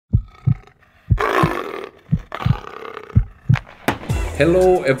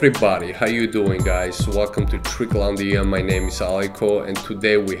Hello everybody, how you doing guys? Welcome to Tricklandia. My name is Aliko and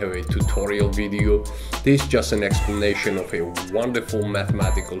today we have a tutorial video. This is just an explanation of a wonderful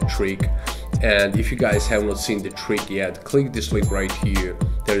mathematical trick, and if you guys have not seen the trick yet, click this link right here.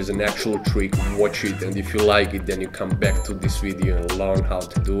 There is an actual trick, watch it, and if you like it then you come back to this video and learn how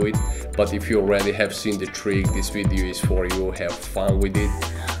to do it. But if you already have seen the trick, this video is for you. Have fun with it.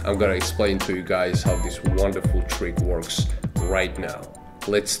 I'm gonna explain to you guys how this wonderful trick works right now.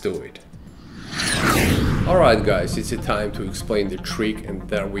 Let's do it. Alright guys, it's a time to explain the trick, and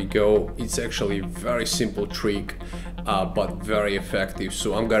there we go. It's actually a very simple trick, but very effective.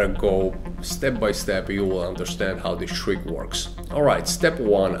 So I'm gonna go step by step. You will understand how this trick works. Alright, step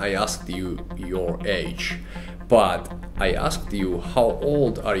one, I asked you your age, but I asked you how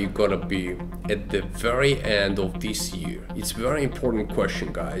old are you gonna be at the very end of this year. It's a very important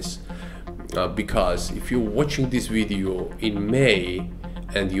question guys, because if you're watching this video in May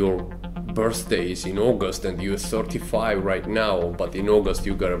and your birthday is in August and you're 35 right now, but in August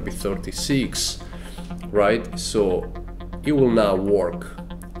you're gonna be 36, right? So it will not work,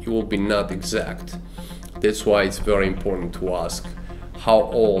 it will be not exact. That's why it's very important to ask how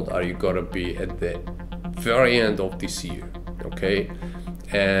old are you gonna be at the very end of this year, okay?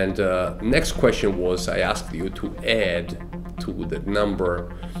 And next question was, I asked you to add to the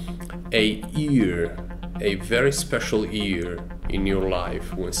number a year, a very special year in your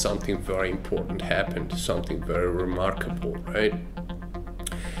life when something very important happened, something very remarkable, right?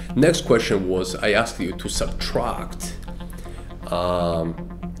 Next question was, I asked you to subtract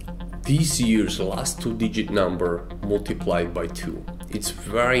this year's last two-digit number multiplied by 2. It's a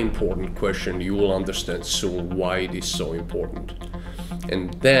very important question. You will understand soon why it is so important.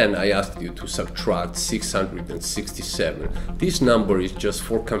 And then I asked you to subtract 667. This number is just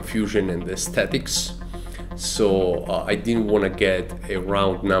for confusion and aesthetics. So I didn't want to get a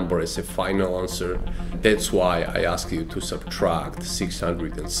round number as a final answer. That's why I asked you to subtract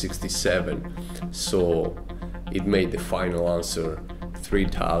 667. So it made the final answer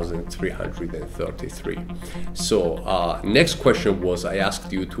 3,333. So next question was, I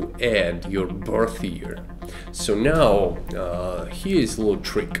asked you to add your birth year. So now here is a little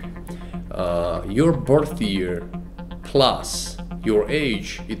trick. Your birth year plus your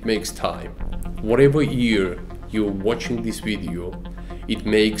age, it makes time. Whatever year you're watching this video, it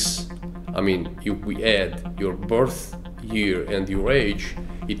makes, if we add your birth year and your age,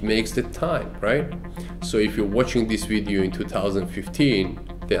 it makes the time, right? So if you're watching this video in 2015,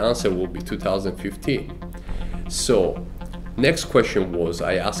 the answer will be 2015. So next question was,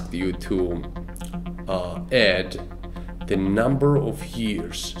 I asked you to add the number of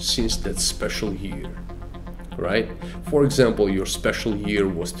years since that special year, right? For example, your special year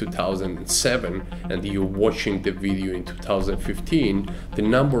was 2007 and you're watching the video in 2015. The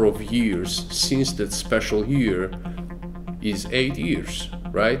number of years since that special year is 8 years,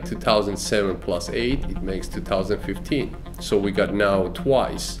 right? 2007 plus 8, it makes 2015. So we got now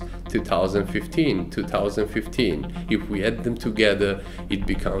twice, 2015, 2015. If we add them together, it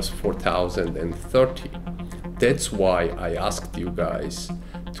becomes 4030. That's why I asked you guys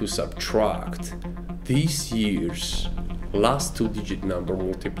to subtract this year's last two-digit number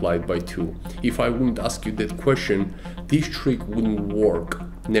multiplied by 2. If I wouldn't ask you that question, this trick wouldn't work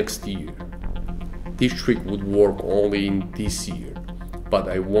next year. This trick would work only in this year, but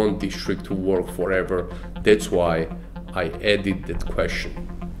I want this trick to work forever. That's why I added that question,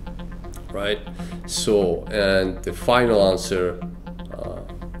 right? So, and the final answer,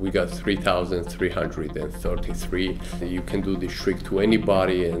 we got 3,333. You can do this trick to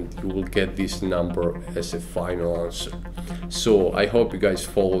anybody and you will get this number as a final answer. So I hope you guys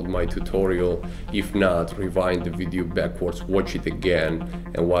followed my tutorial. If not, rewind the video backwards, watch it again,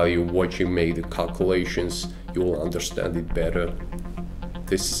 and while you're watching, make the calculations. You will understand it better.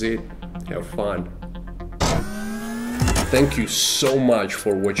 This is it. Have fun. Thank you so much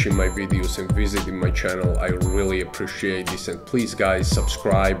for watching my videos and visiting my channel. I really appreciate this, and please guys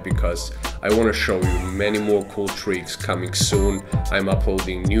subscribe because I want to show you many more cool tricks coming soon. I'm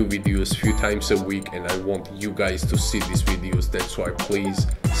uploading new videos a few times a week and I want you guys to see these videos. That's why please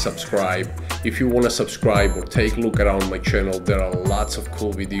subscribe. If you want to subscribe or take a look around my channel, there are lots of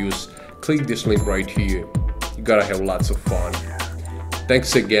cool videos. Click this link right here. You gotta have lots of fun.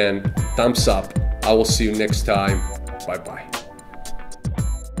 Thanks again. Thumbs up. I will see you next time. Bye bye.